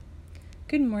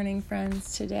Good morning,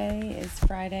 friends. Today is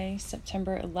Friday,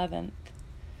 September 11th.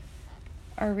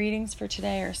 Our readings for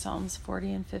today are Psalms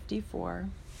 40 and 54,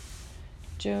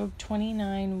 Job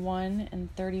 29, 1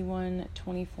 and 31,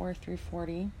 24 through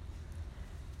 40,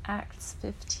 Acts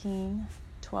 15,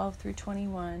 12 through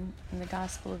 21, and the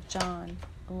Gospel of John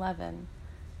 11,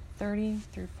 30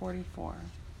 through 44.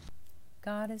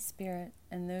 God is spirit,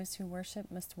 and those who worship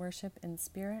must worship in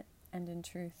spirit and in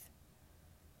truth.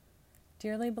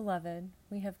 Dearly beloved,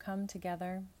 we have come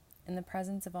together in the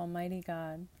presence of Almighty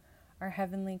God, our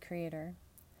heavenly Creator,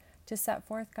 to set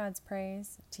forth God's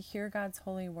praise, to hear God's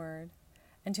holy word,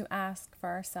 and to ask for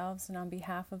ourselves and on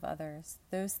behalf of others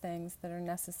those things that are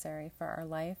necessary for our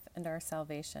life and our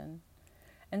salvation.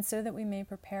 And so that we may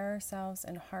prepare ourselves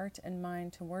in heart and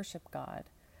mind to worship God,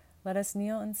 let us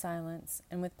kneel in silence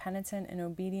and with penitent and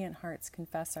obedient hearts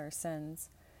confess our sins,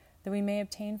 that we may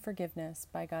obtain forgiveness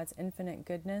by God's infinite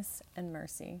goodness and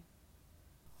mercy.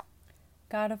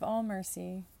 God of all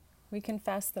mercy, we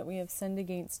confess that we have sinned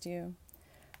against you,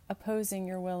 opposing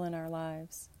your will in our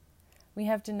lives. We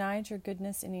have denied your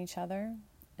goodness in each other,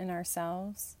 in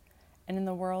ourselves, and in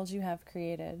the world you have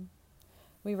created.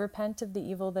 We repent of the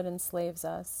evil that enslaves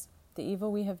us, the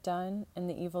evil we have done, and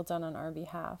the evil done on our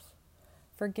behalf.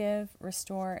 Forgive,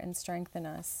 restore, and strengthen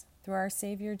us through our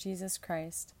Savior Jesus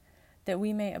Christ, that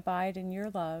we may abide in your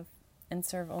love and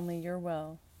serve only your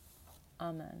will.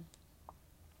 Amen.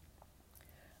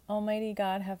 Almighty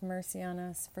God, have mercy on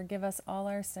us. Forgive us all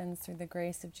our sins through the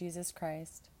grace of Jesus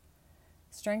Christ.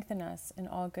 Strengthen us in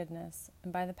all goodness,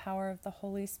 and by the power of the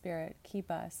Holy Spirit,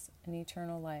 keep us in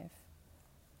eternal life.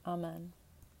 Amen.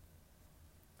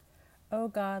 O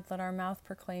God, let our mouth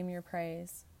proclaim your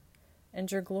praise,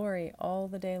 and your glory all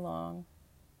the day long.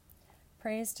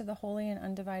 Praise to the Holy and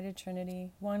Undivided Trinity,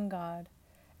 one God,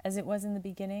 as it was in the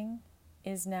beginning,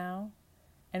 is now,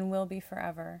 and will be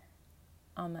forever.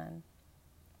 Amen.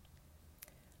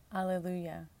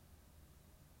 Alleluia.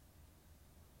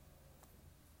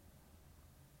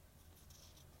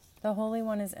 The Holy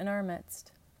One is in our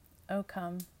midst. O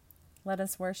come, let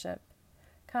us worship.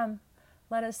 Come,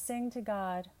 let us sing to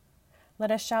God. Let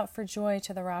us shout for joy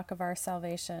to the rock of our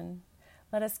salvation.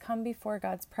 Let us come before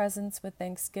God's presence with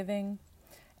thanksgiving,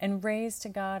 and raise to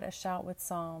God a shout with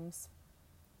psalms.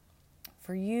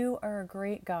 For you are a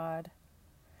great God.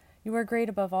 You are great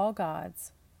above all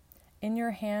gods. In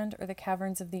your hand are the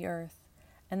caverns of the earth,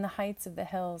 and the heights of the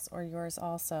hills are yours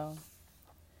also.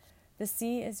 The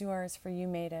sea is yours, for you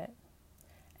made it,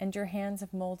 and your hands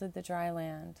have molded the dry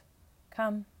land.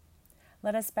 Come,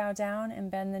 let us bow down and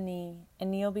bend the knee,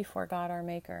 and kneel before God our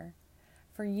Maker.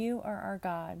 For you are our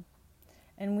God,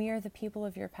 and we are the people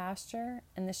of your pasture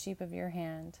and the sheep of your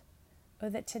hand. Oh,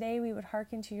 that today we would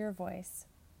hearken to your voice.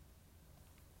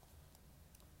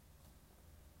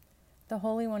 The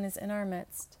Holy One is in our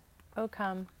midst. O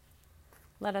come,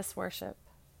 let us worship.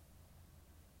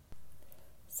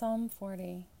 Psalm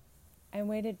 40. I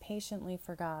waited patiently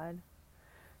for God.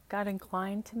 God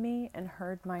inclined to me and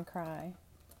heard my cry.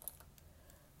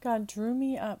 God drew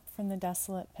me up from the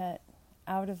desolate pit,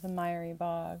 out of the miry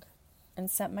bog, and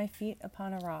set my feet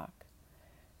upon a rock,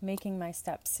 making my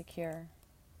steps secure.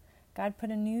 God put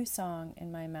a new song in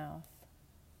my mouth,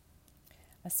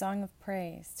 a song of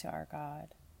praise to our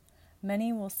God.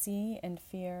 Many will see and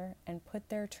fear and put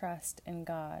their trust in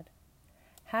God.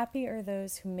 Happy are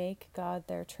those who make God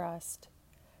their trust,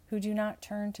 who do not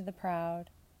turn to the proud,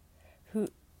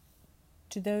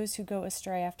 to those who go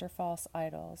astray after false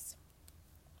idols.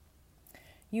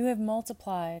 You have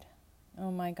multiplied, O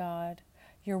my God,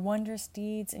 your wondrous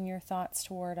deeds and your thoughts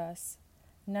toward us.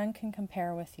 None can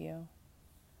compare with you.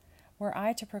 Were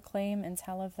I to proclaim and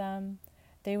tell of them,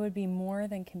 they would be more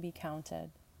than can be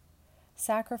counted.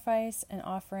 Sacrifice and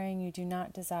offering you do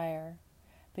not desire,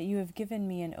 but you have given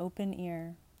me an open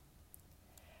ear.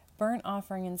 Burnt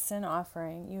offering and sin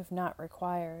offering you have not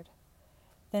required.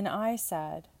 Then I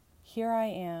said, Here I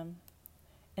am.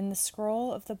 In the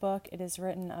scroll of the book it is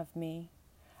written of me,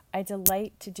 I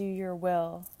delight to do your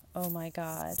will, O my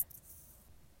God.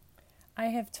 I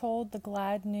have told the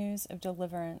glad news of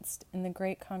deliverance in the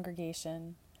great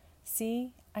congregation.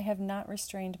 See, I have not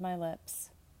restrained my lips.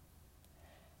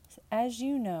 As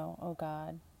you know, O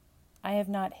God, I have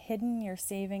not hidden your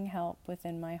saving help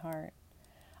within my heart.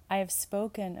 I have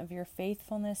spoken of your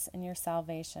faithfulness and your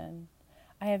salvation.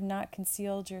 I have not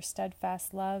concealed your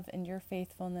steadfast love and your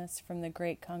faithfulness from the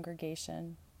great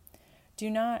congregation. Do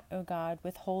not, O God,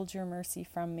 withhold your mercy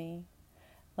from me.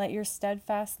 Let your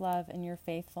steadfast love and your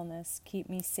faithfulness keep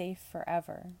me safe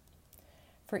forever.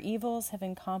 For evils have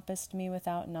encompassed me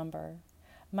without number.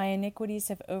 My iniquities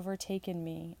have overtaken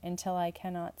me until I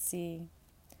cannot see.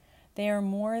 They are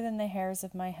more than the hairs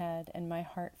of my head, and my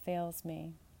heart fails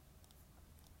me.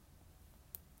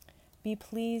 Be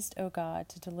pleased, O God,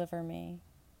 to deliver me.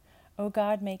 O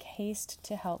God, make haste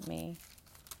to help me.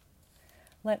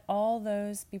 Let all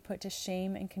those be put to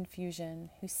shame and confusion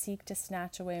who seek to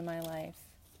snatch away my life.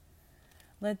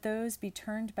 Let those be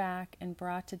turned back and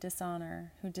brought to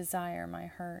dishonor who desire my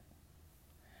hurt.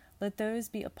 Let those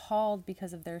be appalled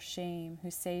because of their shame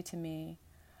who say to me,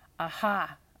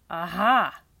 Aha!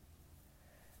 Aha!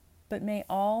 But may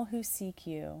all who seek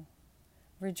you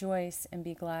rejoice and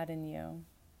be glad in you.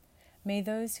 May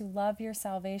those who love your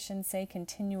salvation say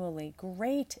continually,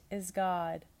 Great is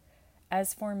God!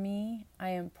 As for me, I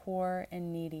am poor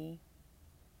and needy.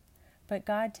 But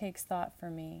God takes thought for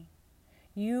me.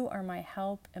 You are my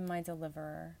help and my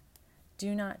deliverer.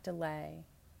 Do not delay,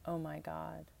 O my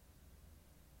God.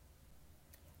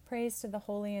 Praise to the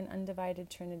Holy and Undivided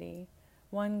Trinity,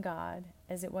 one God,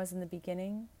 as it was in the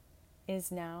beginning,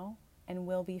 is now, and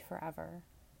will be forever.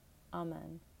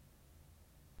 Amen.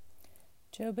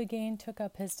 Job again took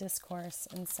up his discourse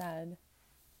and said,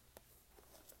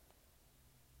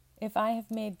 If I have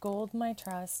made gold my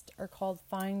trust, or called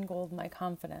fine gold my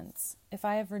confidence, if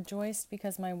I have rejoiced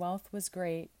because my wealth was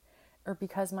great, or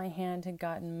because my hand had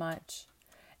gotten much,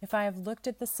 if I have looked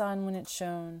at the sun when it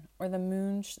shone, or the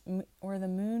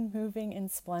moon moving in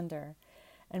splendor,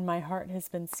 and my heart has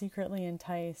been secretly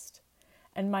enticed,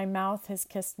 and my mouth has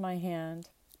kissed my hand,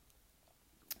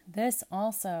 this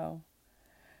also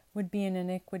would be an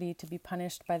iniquity to be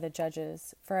punished by the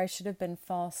judges, for I should have been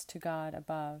false to God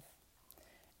above.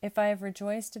 If I have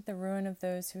rejoiced at the ruin of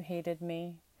those who hated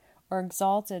me, or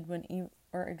exalted when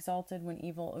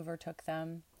evil overtook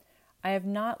them, I have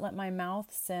not let my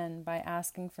mouth sin by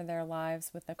asking for their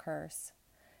lives with a curse.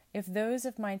 If those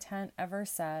of my tent ever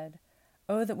said,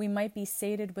 Oh, that we might be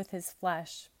sated with his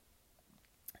flesh,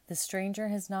 the stranger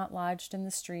has not lodged in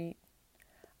the street.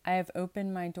 I have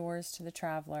opened my doors to the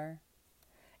traveler.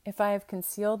 If I have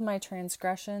concealed my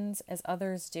transgressions as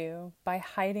others do, by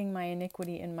hiding my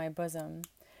iniquity in my bosom,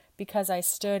 because I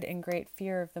stood in great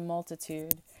fear of the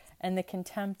multitude, and the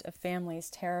contempt of families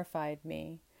terrified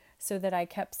me, so that I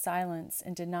kept silence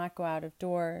and did not go out of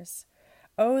doors.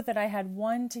 Oh, that I had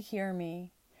one to hear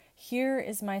me! Here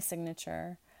is my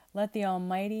signature. Let the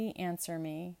Almighty answer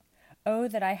me. Oh,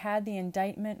 that I had the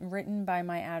indictment written by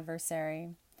my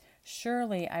adversary.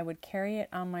 Surely I would carry it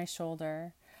on my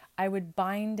shoulder. I would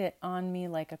bind it on me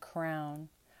like a crown.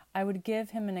 I would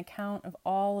give him an account of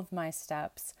all of my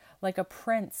steps. Like a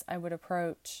prince I would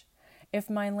approach. If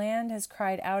my land has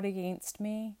cried out against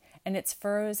me, and its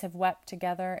furrows have wept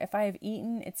together, if I have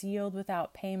eaten its yield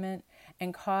without payment,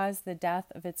 and caused the death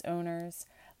of its owners,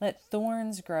 let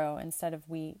thorns grow instead of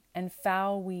wheat, and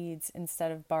foul weeds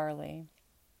instead of barley.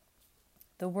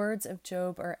 The words of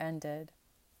Job are ended.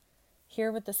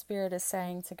 Hear what the Spirit is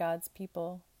saying to God's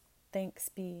people. Thanks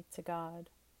be to God.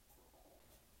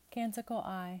 Canticle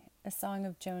I, a song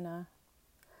of Jonah.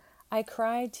 I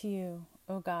cried to you,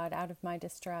 O God, out of my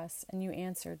distress, and you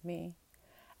answered me.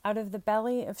 Out of the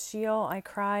belly of Sheol I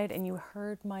cried, and you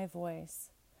heard my voice.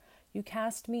 You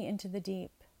cast me into the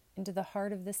deep, into the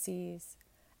heart of the seas,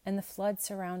 and the flood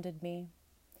surrounded me.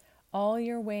 All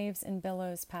your waves and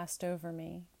billows passed over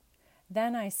me.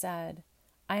 Then I said,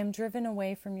 I am driven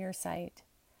away from your sight.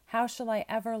 How shall I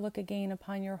ever look again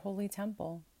upon your holy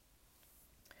temple?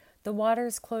 The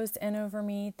waters closed in over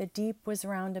me, the deep was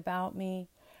round about me.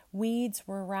 Weeds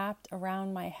were wrapped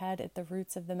around my head at the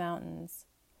roots of the mountains.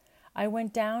 I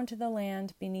went down to the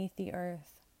land beneath the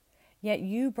earth. Yet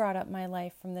you brought up my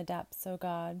life from the depths, O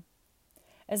God.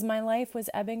 As my life was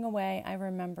ebbing away, I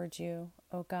remembered you,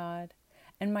 O God,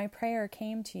 and my prayer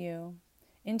came to you,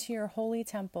 into your holy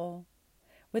temple.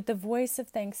 With the voice of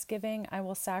thanksgiving, I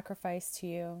will sacrifice to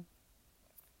you.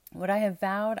 What I have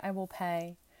vowed, I will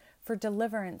pay, for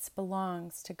deliverance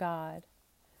belongs to God.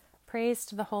 Praise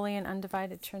to the Holy and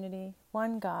Undivided Trinity,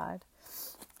 one God,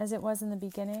 as it was in the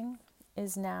beginning,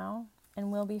 is now,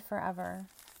 and will be forever.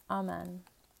 Amen.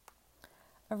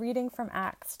 A reading from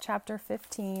Acts chapter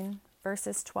 15,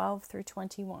 verses 12 through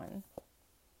 21.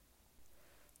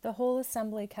 The whole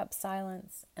assembly kept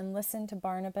silence and listened to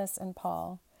Barnabas and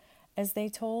Paul, as they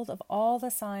told of all the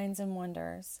signs and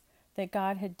wonders that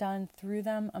God had done through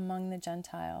them among the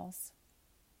Gentiles.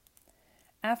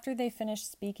 After they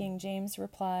finished speaking, James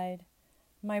replied,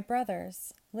 My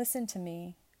brothers, listen to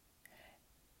me.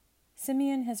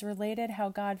 Simeon has related how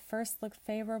God first looked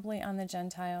favorably on the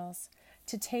Gentiles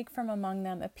to take from among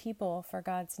them a people for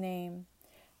God's name.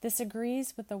 This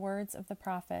agrees with the words of the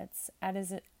prophets,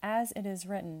 as it is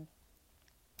written,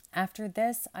 After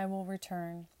this I will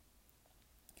return.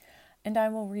 And I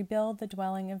will rebuild the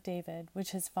dwelling of David,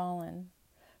 which has fallen.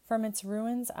 From its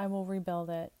ruins I will rebuild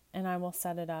it, and I will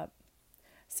set it up,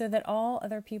 so that all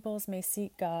other peoples may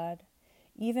seek God,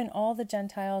 even all the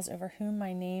Gentiles over whom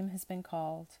my name has been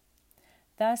called.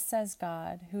 Thus says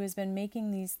God, who has been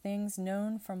making these things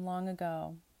known from long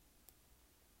ago.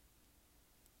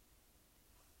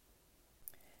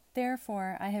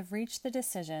 Therefore, I have reached the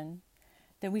decision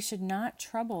that we should not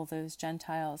trouble those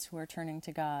Gentiles who are turning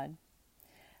to God,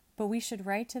 but we should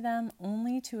write to them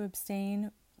only to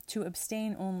abstain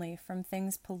only from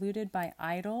things polluted by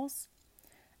idols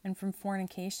and from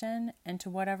fornication and to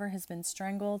whatever has been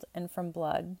strangled and from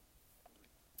blood.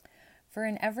 For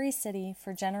in every city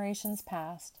for generations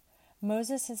past,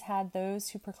 Moses has had those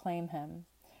who proclaim him,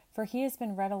 for he has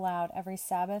been read aloud every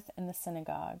Sabbath in the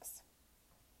synagogues.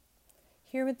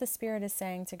 Hear what the Spirit is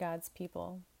saying to God's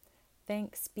people.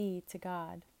 Thanks be to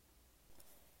God.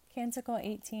 Canticle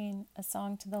 18, a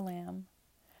song to the Lamb.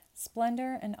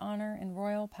 Splendor and honor and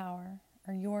royal power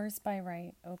are yours by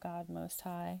right, O God Most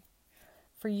High.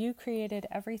 For you created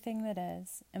everything that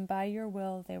is, and by your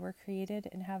will they were created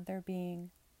and have their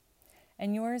being.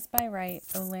 And yours by right,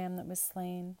 O Lamb that was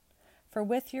slain. For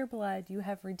with your blood you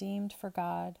have redeemed for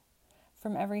God,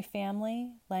 from every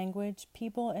family, language,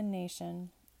 people, and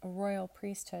nation, a royal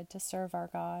priesthood to serve our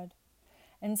God.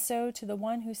 And so to the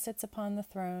one who sits upon the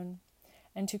throne,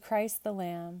 and to Christ the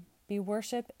Lamb, be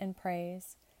worship and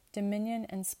praise, dominion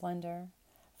and splendor,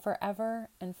 forever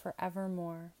and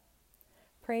forevermore.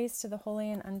 Praise to the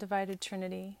Holy and Undivided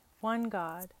Trinity, one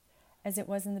God, as it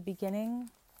was in the beginning,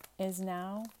 is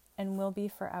now, and will be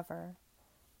forever.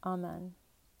 Amen.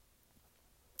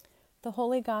 The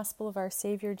Holy Gospel of our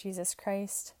Savior Jesus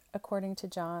Christ, according to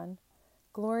John.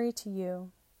 Glory to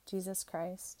you, Jesus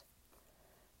Christ.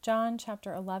 John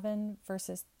chapter 11,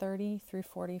 verses 30 through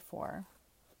 44.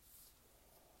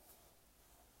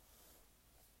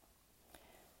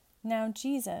 Now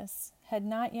Jesus had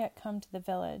not yet come to the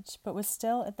village, but was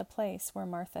still at the place where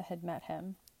Martha had met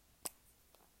him.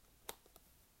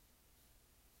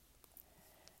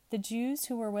 The Jews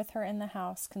who were with her in the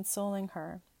house, consoling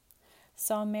her,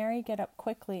 saw Mary get up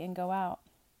quickly and go out.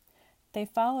 They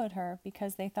followed her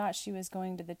because they thought she was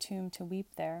going to the tomb to weep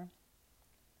there.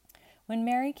 When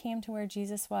Mary came to where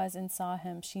Jesus was and saw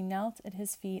him, she knelt at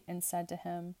his feet and said to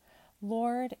him,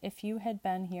 Lord, if you had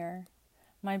been here,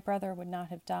 my brother would not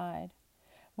have died.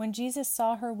 When Jesus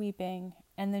saw her weeping,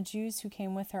 and the Jews who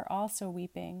came with her also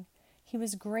weeping, he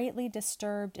was greatly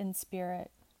disturbed in spirit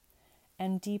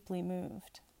and deeply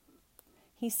moved.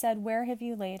 He said, Where have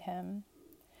you laid him?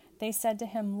 They said to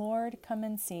him, Lord, come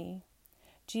and see.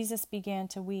 Jesus began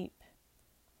to weep.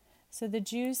 So the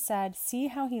Jews said, See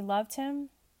how he loved him?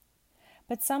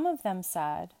 But some of them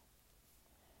said,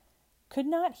 Could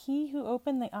not he who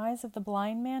opened the eyes of the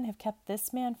blind man have kept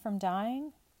this man from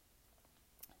dying?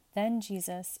 Then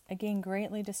Jesus, again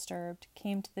greatly disturbed,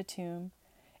 came to the tomb.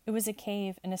 It was a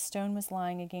cave, and a stone was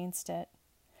lying against it.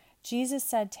 Jesus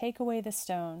said, Take away the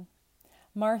stone.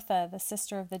 Martha, the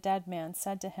sister of the dead man,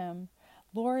 said to him,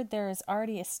 Lord, there is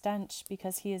already a stench,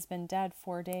 because he has been dead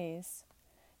 4 days.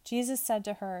 Jesus said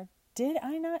to her, Did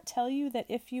I not tell you that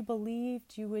if you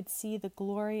believed, you would see the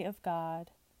glory of God?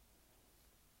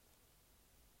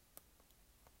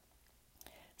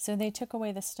 So they took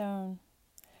away the stone.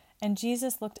 And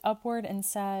Jesus looked upward and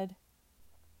said,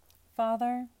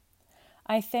 Father,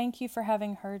 I thank you for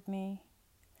having heard me.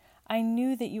 I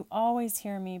knew that you always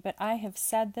hear me, but I have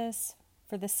said this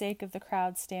for the sake of the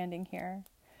crowd standing here,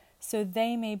 so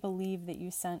they may believe that you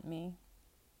sent me.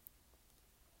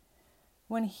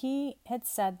 When he had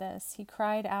said this, he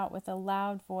cried out with a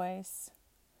loud voice,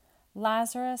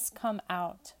 Lazarus, come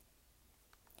out.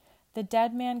 The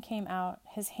dead man came out,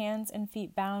 his hands and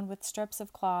feet bound with strips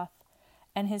of cloth,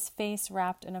 and his face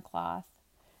wrapped in a cloth.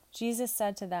 Jesus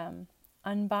said to them,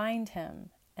 Unbind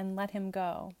him and let him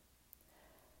go.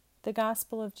 The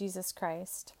Gospel of Jesus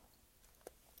Christ.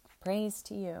 Praise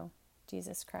to you,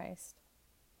 Jesus Christ.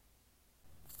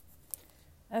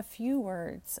 A few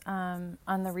words on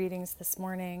the readings this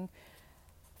morning.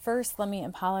 First, let me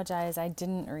apologize. I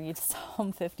didn't read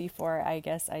Psalm 54. I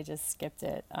guess I just skipped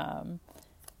it.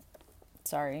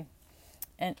 Sorry.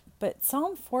 But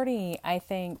Psalm 40, I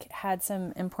think, had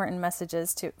some important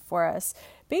messages for us.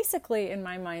 Basically, in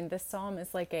my mind, this psalm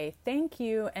is like a thank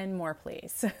you and more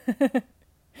please.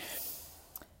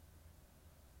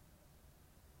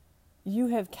 You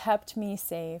have kept me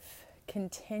safe.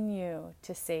 Continue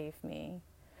to save me.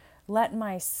 Let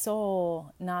my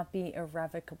soul not be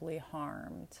irrevocably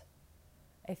harmed.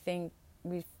 I think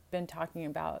we've been talking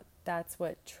about that's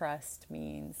what trust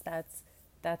means.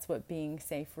 That's what being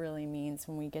safe really means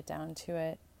when we get down to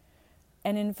it.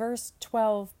 And in verse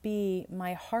 12b,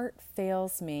 my heart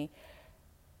fails me.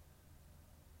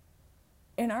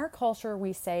 In our culture,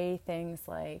 we say things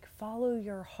like, follow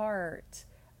your heart,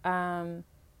 to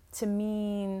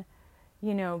mean,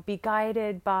 be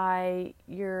guided by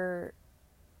your,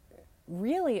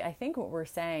 really, I think what we're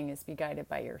saying is be guided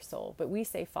by your soul, but we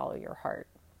say follow your heart.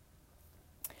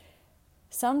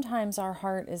 Sometimes our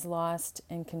heart is lost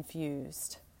and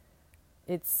confused.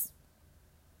 It's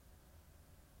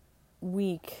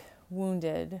weak,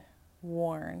 wounded,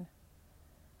 worn.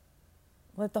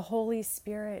 Let the Holy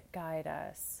Spirit guide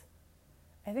us.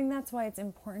 I think that's why it's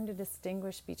important to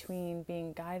distinguish between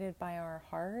being guided by our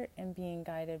heart and being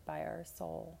guided by our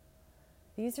soul.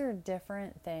 These are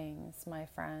different things, my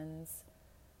friends.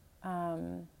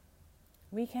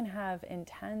 We can have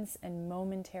intense and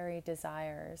momentary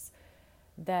desires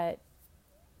that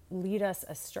lead us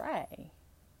astray.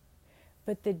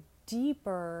 But the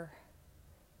deeper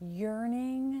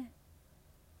yearning,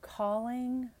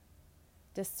 calling,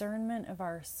 discernment of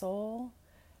our soul,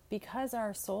 because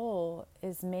our soul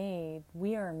is made,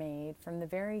 we are made from the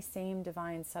very same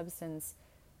divine substance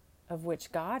of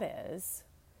which God is,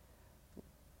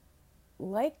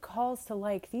 like calls to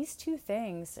like, these two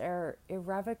things are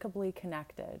irrevocably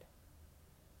connected.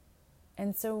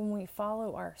 And so when we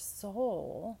follow our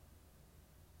soul,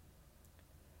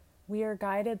 we are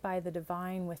guided by the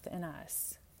divine within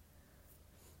us.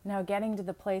 Now, getting to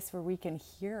the place where we can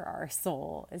hear our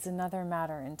soul is another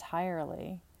matter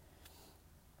entirely.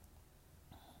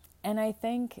 And I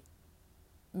think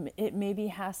it maybe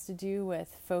has to do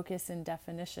with focus and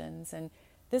definitions. And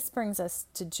this brings us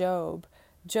to Job.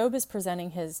 Job is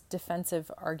presenting his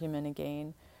defensive argument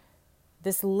again.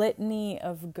 This litany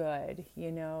of good,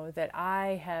 that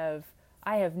I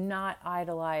have not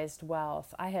idolized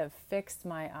wealth. I have fixed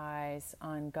my eyes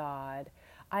on God.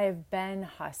 I have been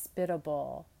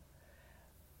hospitable.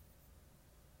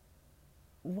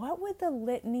 What would the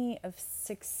litany of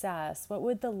success, what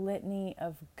would the litany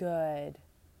of good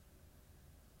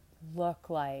look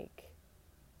like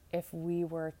if we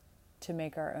were to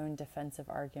make our own defensive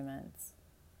arguments?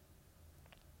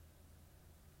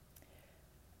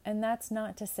 And that's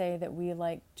not to say that we,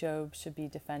 like Job, should be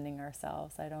defending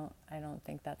ourselves. I don't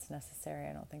think that's necessary.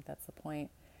 I don't think that's the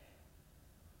point.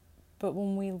 But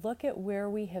when we look at where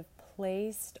we have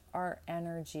placed our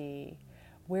energy,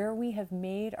 where we have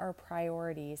made our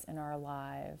priorities in our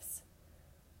lives,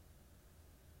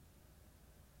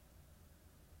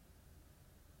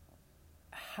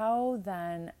 how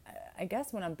then, I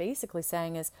guess what I'm basically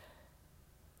saying is,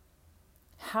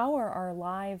 how are our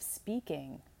lives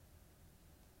speaking?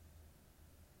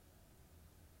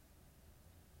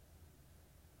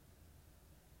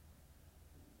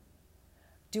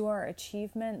 Do our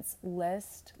achievements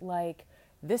list like,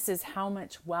 this is how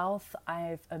much wealth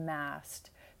I've amassed.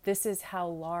 This is how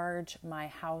large my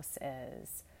house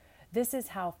is. This is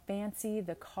how fancy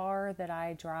the car that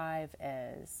I drive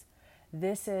is.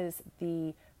 This is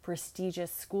the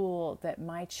prestigious school that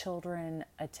my children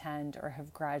attend or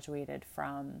have graduated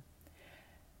from.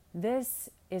 This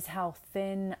is how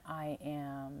thin I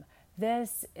am.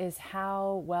 This is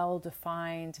how well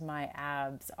defined my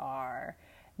abs are.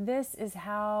 This is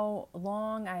how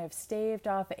long I have staved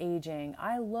off aging.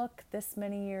 I look this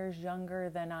many years younger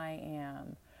than I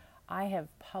am. I have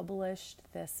published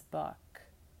this book.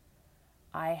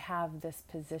 I have this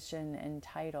position and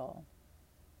title.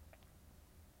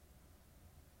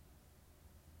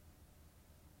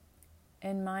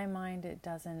 In my mind, it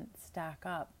doesn't stack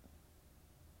up.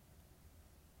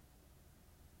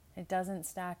 It doesn't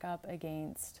stack up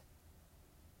against,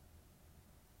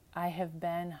 I have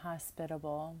been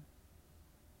hospitable.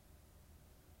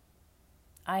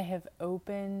 I have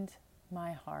opened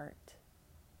my heart.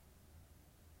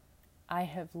 I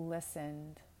have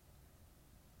listened,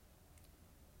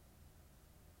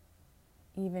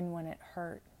 even when it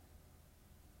hurt.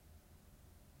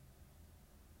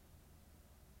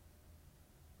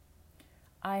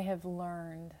 I have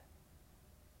learned.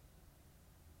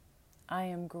 I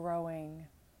am growing.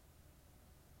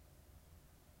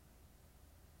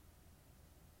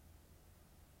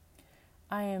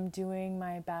 I am doing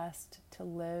my best to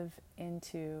live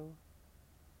into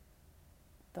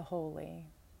the holy,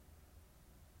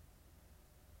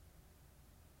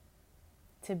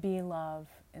 to be love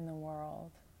in the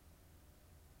world.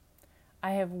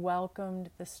 I have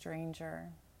welcomed the stranger.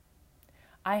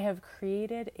 I have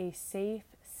created a safe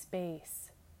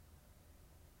space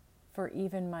for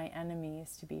even my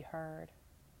enemies to be heard.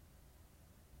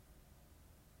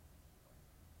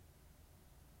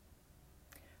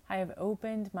 I have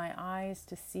opened my eyes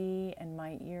to see and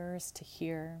my ears to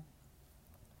hear.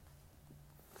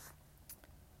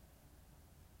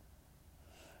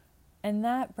 And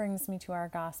that brings me to our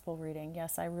gospel reading.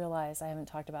 Yes, I realize I haven't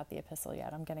talked about the epistle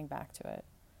yet. I'm getting back to it.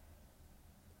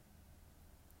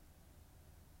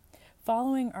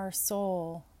 Following our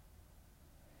soul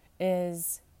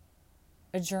is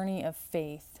a journey of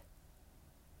faith.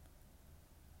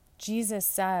 Jesus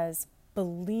says,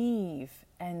 believe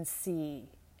and see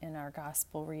in our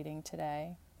gospel reading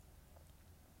today.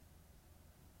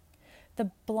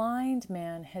 The blind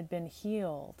man had been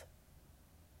healed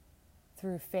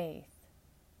through faith.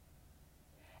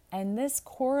 And this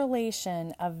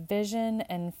correlation of vision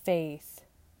and faith,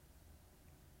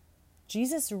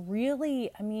 Jesus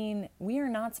really, we are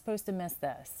not supposed to miss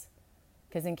this.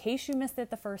 Because in case you missed it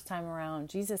the first time around,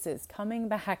 Jesus is coming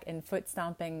back and foot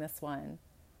stomping this one.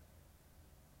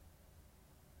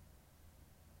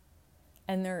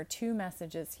 And there are two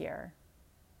messages here.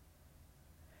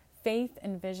 Faith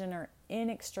and vision are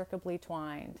inextricably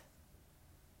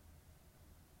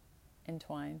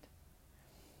entwined.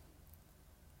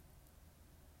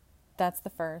 That's the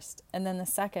first. And then the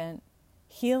second,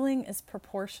 healing is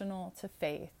proportional to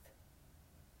faith.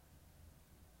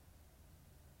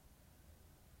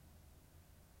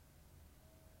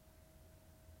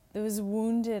 Those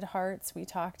wounded hearts we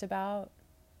talked about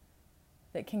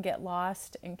that can get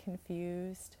lost and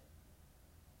confused,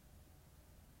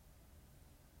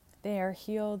 they are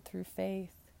healed through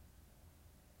faith.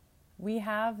 We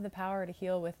have the power to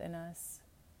heal within us.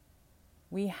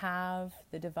 We have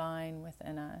the divine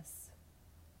within us.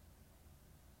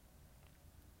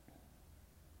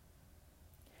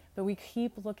 But we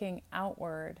keep looking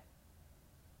outward.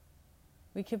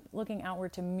 We keep looking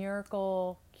outward to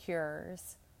miracle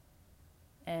cures.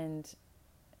 And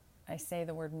I say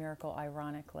the word miracle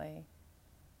ironically.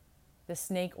 The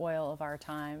snake oil of our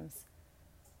times.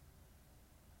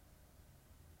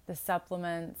 The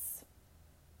supplements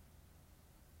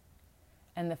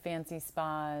and the fancy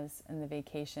spas and the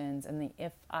vacations and the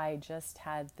if I just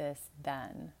had this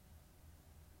then.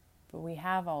 But we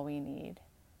have all we need.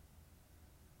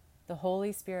 The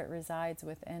Holy Spirit resides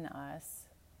within us.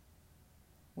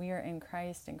 We are in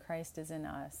Christ and Christ is in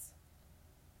us.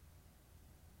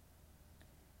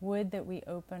 Would that we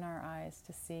open our eyes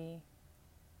to see.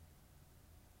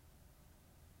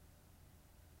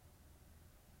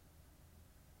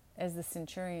 As the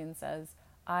centurion says,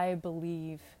 I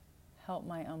believe, help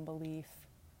my unbelief.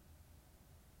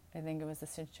 I think it was the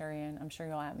centurion. I'm sure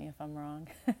you'll at me if I'm wrong,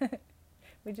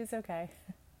 which is okay.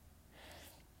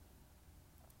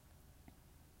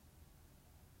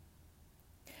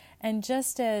 And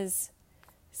just as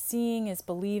seeing is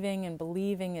believing and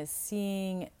believing is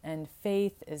seeing and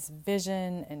faith is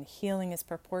vision and healing is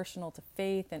proportional to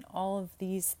faith and all of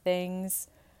these things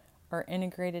are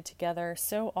integrated together,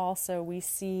 so also we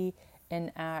see in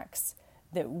Acts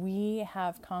that we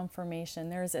have confirmation.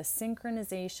 There's a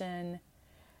synchronization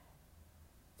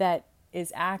that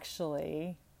is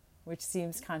actually, which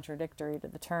seems contradictory to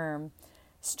the term,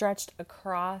 stretched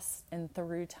across and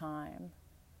through time.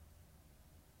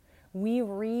 We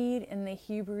read in the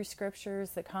Hebrew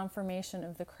scriptures the confirmation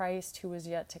of the Christ who was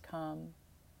yet to come.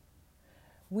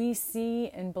 We see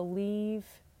and believe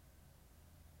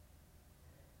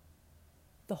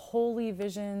the holy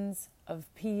visions of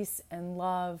peace and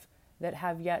love that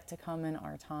have yet to come in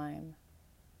our time.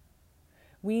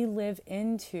 We live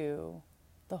into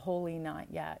the holy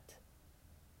not yet.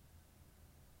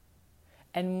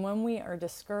 And when we are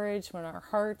discouraged, when our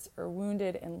hearts are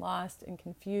wounded and lost and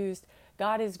confused,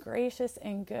 God is gracious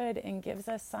and good and gives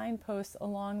us signposts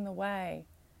along the way.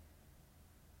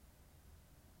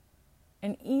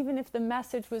 And even if the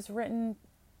message was written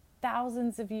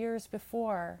thousands of years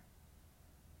before,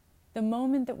 the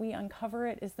moment that we uncover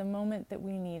it is the moment that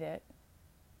we need it.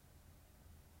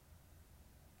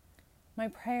 My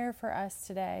prayer for us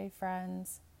today,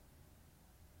 friends,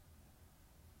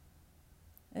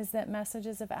 is that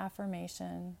messages of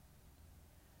affirmation,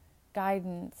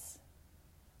 guidance,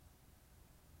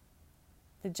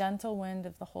 the gentle wind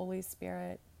of the Holy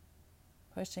Spirit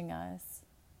pushing us,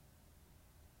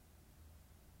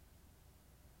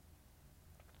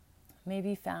 may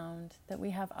be found, that we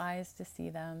have eyes to see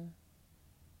them.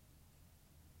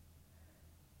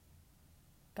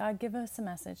 God, give us a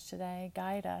message today.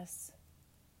 Guide us.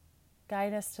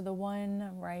 Guide us to the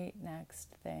one right next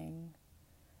thing,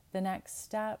 the next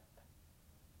step,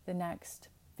 the next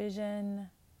vision,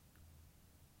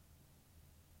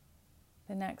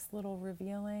 the next little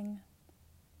revealing.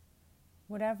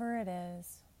 Whatever it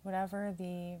is, whatever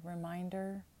the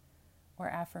reminder or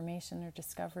affirmation or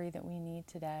discovery that we need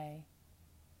today,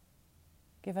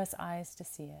 give us eyes to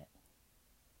see it.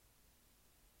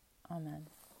 Amen.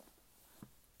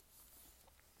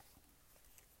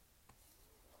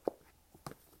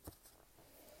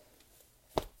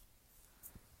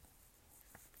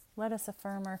 Let us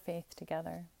affirm our faith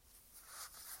together.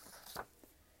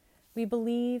 We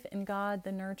believe in God,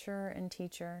 the nurturer and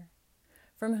teacher,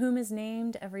 from whom is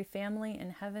named every family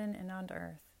in heaven and on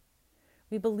earth.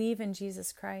 We believe in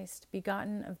Jesus Christ,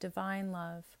 begotten of divine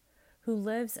love, who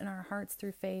lives in our hearts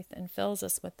through faith and fills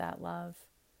us with that love.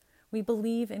 We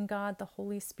believe in God, the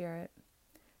Holy Spirit.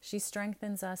 She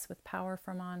strengthens us with power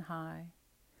from on high.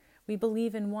 We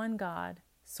believe in one God,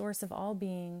 source of all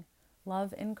being,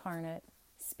 love incarnate,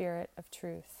 Spirit of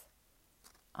truth.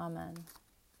 Amen.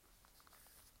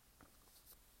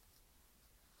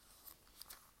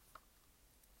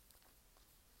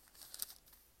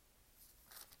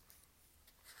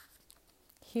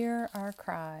 Hear our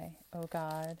cry, O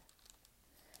God,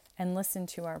 and listen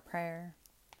to our prayer.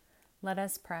 Let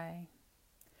us pray.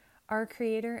 Our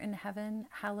Creator in heaven,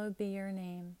 hallowed be your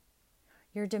name.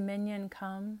 Your dominion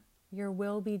come, your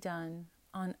will be done,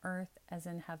 on earth as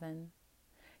in heaven.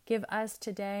 Give us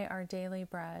today our daily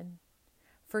bread.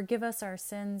 Forgive us our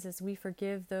sins as we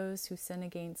forgive those who sin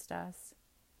against us.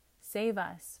 Save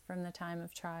us from the time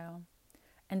of trial,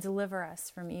 and deliver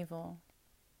us from evil.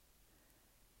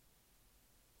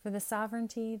 For the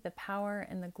sovereignty, the power,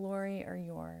 and the glory are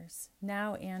yours,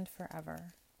 now and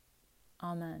forever.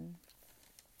 Amen.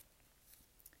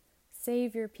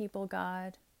 Save your people,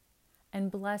 God,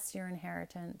 and bless your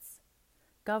inheritance.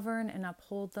 Govern and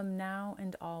uphold them now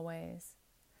and always.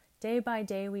 Day by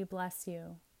day we bless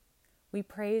you. We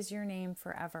praise your name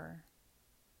forever.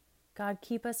 God,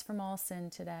 keep us from all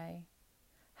sin today.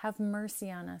 Have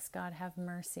mercy on us, God, have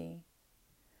mercy.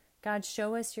 God,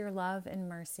 show us your love and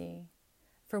mercy,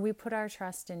 for we put our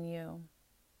trust in you.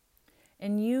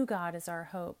 In you, God, is our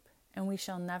hope, and we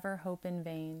shall never hope in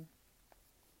vain.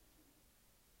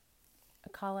 A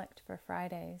collect for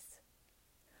Fridays.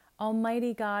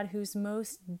 Almighty God, whose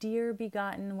most dear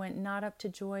begotten went not up to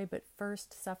joy, but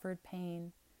first suffered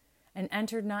pain, and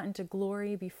entered not into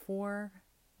glory before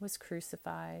was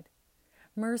crucified,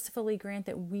 mercifully grant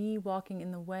that we, walking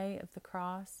in the way of the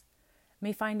cross,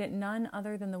 may find it none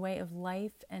other than the way of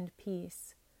life and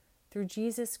peace, through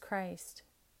Jesus Christ,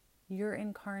 your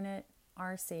incarnate,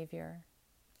 our Savior.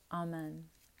 Amen.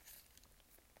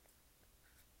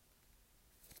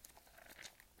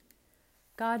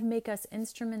 God, make us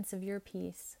instruments of your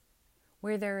peace.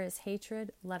 Where there is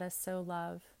hatred, let us sow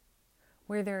love.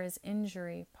 Where there is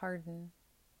injury, pardon.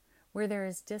 Where there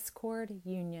is discord,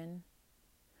 union.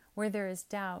 Where there is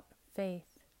doubt, faith.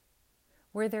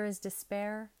 Where there is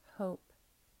despair, hope.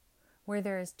 Where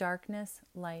there is darkness,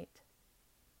 light.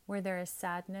 Where there is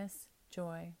sadness,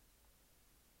 joy.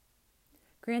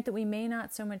 Grant that we may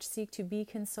not so much seek to be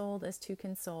consoled as to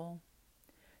console,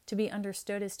 to be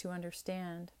understood as to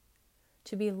understand,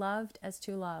 to be loved as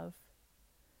to love.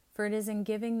 For it is in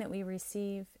giving that we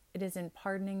receive, it is in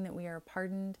pardoning that we are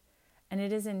pardoned, and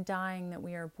it is in dying that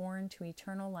we are born to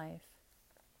eternal life.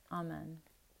 Amen.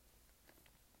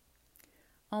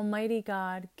 Almighty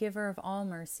God, giver of all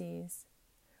mercies,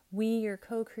 we, your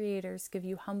co-creators, give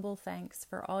you humble thanks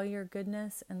for all your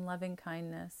goodness and loving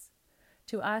kindness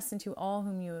to us and to all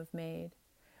whom you have made.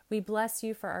 We bless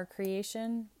you for our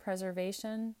creation,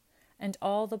 preservation, and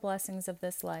all the blessings of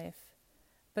this life,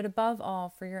 but above all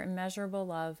for your immeasurable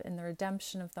love in the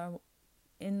redemption of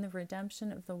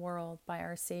the world by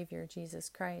our Savior Jesus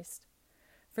Christ,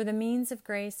 for the means of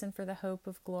grace and for the hope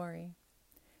of glory.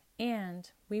 And,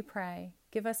 we pray,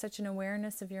 give us such an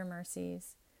awareness of your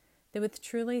mercies, that with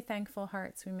truly thankful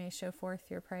hearts we may show forth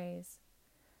your praise,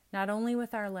 not only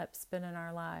with our lips but in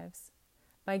our lives,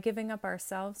 by giving up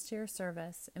ourselves to your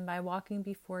service and by walking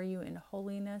before you in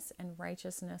holiness and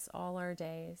righteousness all our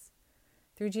days.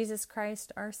 Through Jesus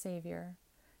Christ our Savior,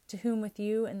 to whom with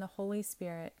you and the Holy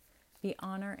Spirit be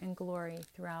honor and glory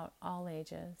throughout all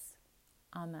ages.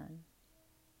 Amen.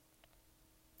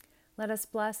 Let us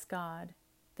bless God.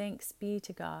 Thanks be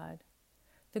to God.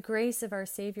 The grace of our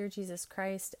Savior Jesus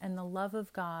Christ and the love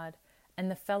of God and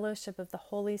the fellowship of the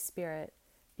Holy Spirit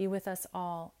be with us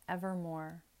all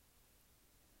evermore.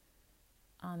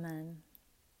 Amen.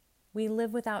 We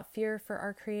live without fear, for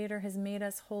our Creator has made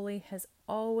us holy, has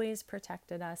always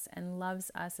protected us, and loves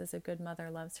us as a good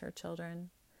mother loves her children.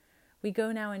 We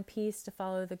go now in peace to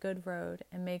follow the good road,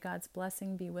 and may God's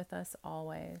blessing be with us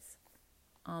always.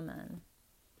 Amen.